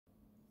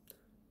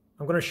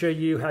I'm going to show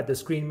you how to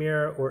screen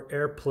mirror or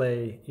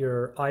AirPlay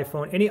your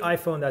iPhone. Any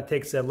iPhone that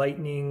takes a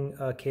lightning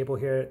cable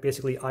here,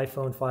 basically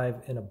iPhone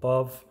 5 and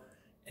above,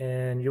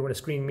 and you want to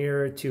screen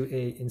mirror to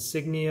a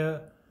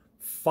Insignia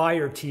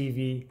Fire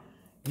TV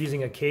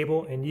using a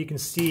cable, and you can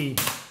see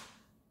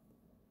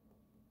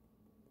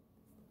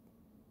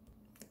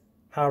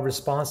how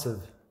responsive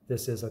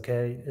this is,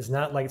 okay? It's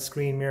not like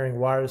screen mirroring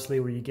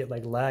wirelessly where you get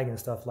like lag and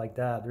stuff like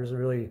that. There's a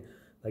really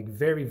like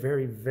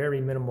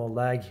very minimal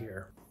lag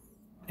here.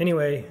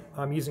 Anyway,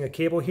 I'm using a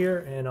cable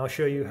here and I'll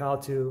show you how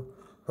to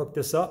hook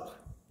this up.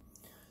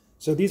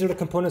 So these are the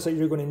components that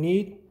you're going to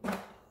need.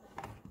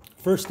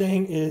 First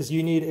thing is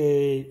you need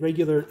a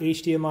regular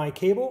HDMI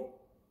cable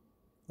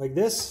like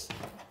this.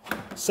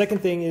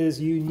 Second thing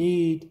is you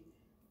need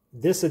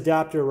this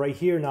adapter right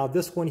here. Now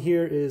this one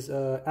here is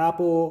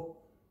Apple.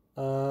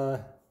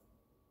 Oh,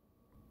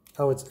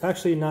 it's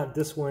actually not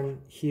this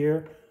one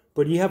here,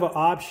 but you have an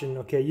option.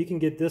 Okay, you can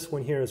get this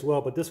one here as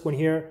well, but this one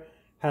here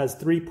has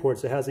 3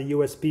 ports. It has a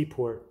USB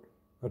port.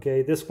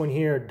 Okay, this one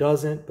here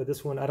doesn't, but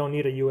this one I don't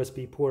need a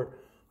USB port.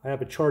 I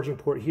have a charging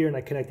port here and I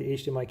connect the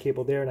HDMI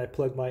cable there and I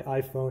plug my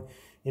iPhone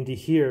into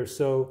here.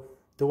 So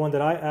the one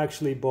that I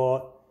actually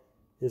bought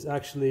is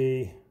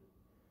actually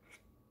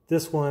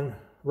this one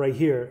right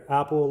here,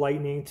 Apple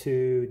Lightning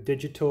to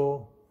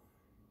digital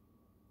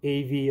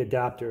AV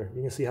adapter.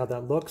 You can see how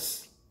that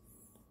looks.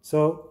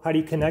 So how do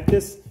you connect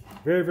this?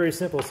 Very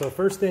simple. So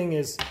first thing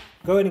is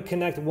go ahead and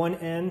connect one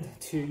end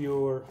to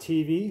your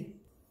TV.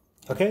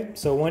 Okay,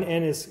 so one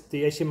end is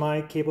the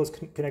HDMI cable is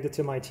connected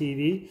to my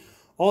TV.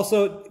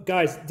 Also,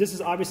 guys, this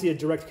is obviously a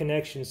direct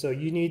connection, so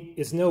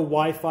it's no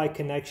Wi-Fi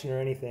connection or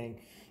anything.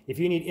 If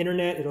you need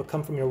internet, it'll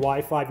come from your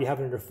Wi-Fi if you have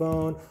it on your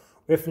phone.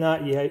 If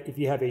not, if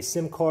you have a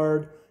SIM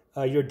card,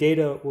 your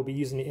data will be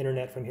using the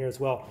internet from here as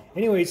well.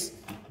 Anyways,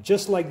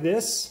 just like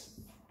this,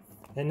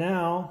 and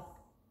now,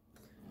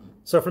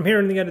 so from here,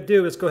 everything you got to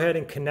do is go ahead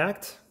and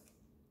connect.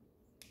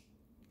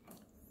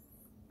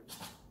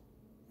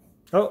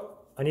 Oh,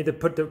 I need to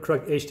put the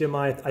correct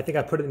HDMI. I think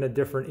I put it in a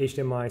different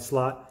HDMI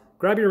slot.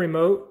 Grab your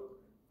remote,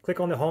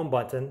 click on the home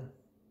button,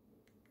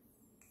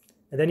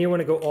 and then you want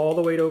to go all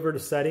the way over to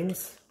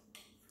settings,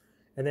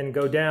 and then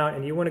go down,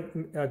 and you want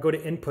to go to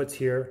inputs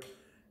here,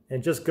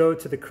 and just go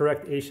to the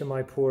correct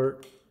HDMI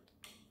port.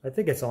 I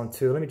think it's on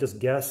 2. Let me just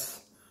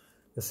guess.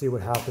 Let's see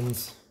what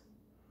happens.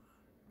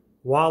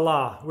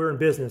 Voila, we're in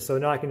business. So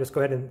now I can just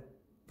go ahead and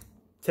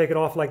take it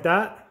off like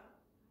that.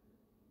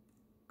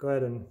 Go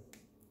ahead and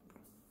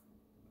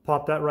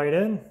pop that right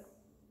in.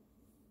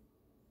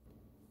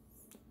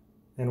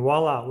 And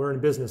voila, we're in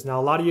business. Now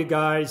a lot of you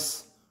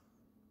guys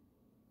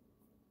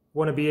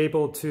want to be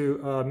able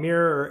to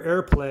mirror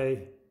or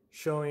AirPlay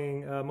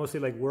showing mostly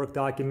like work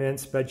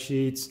documents,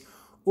 spreadsheets,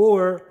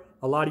 or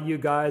a lot of you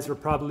guys are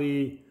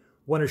probably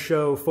want to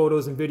show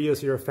photos and videos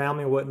of your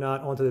family and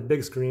whatnot onto the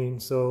big screen.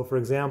 So for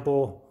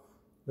example,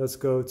 let's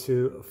go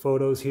to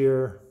photos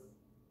here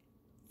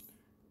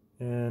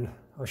and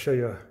I'll show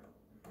you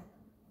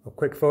a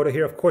quick photo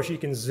here. Of course, you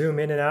can zoom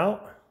in and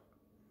out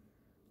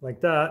like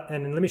that.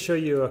 And then let me show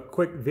you a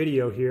quick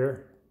video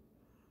here.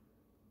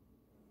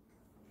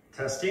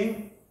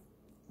 Testing.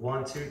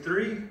 1, 2,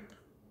 3.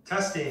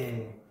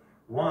 Testing.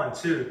 1,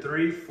 2,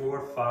 3,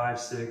 4, 5,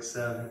 6,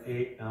 7,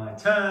 8, 9,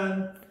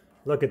 10.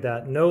 Look at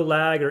that. No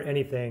lag or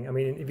anything. I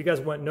mean, if you guys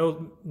want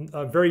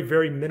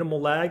very minimal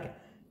lag,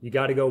 you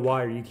got to go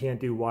wire. You can't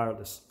do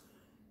wireless.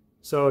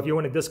 So if you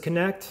want to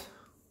disconnect,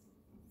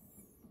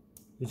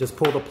 you just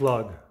pull the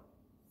plug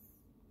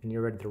and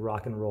you're ready to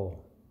rock and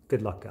roll.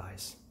 Good luck,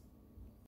 guys.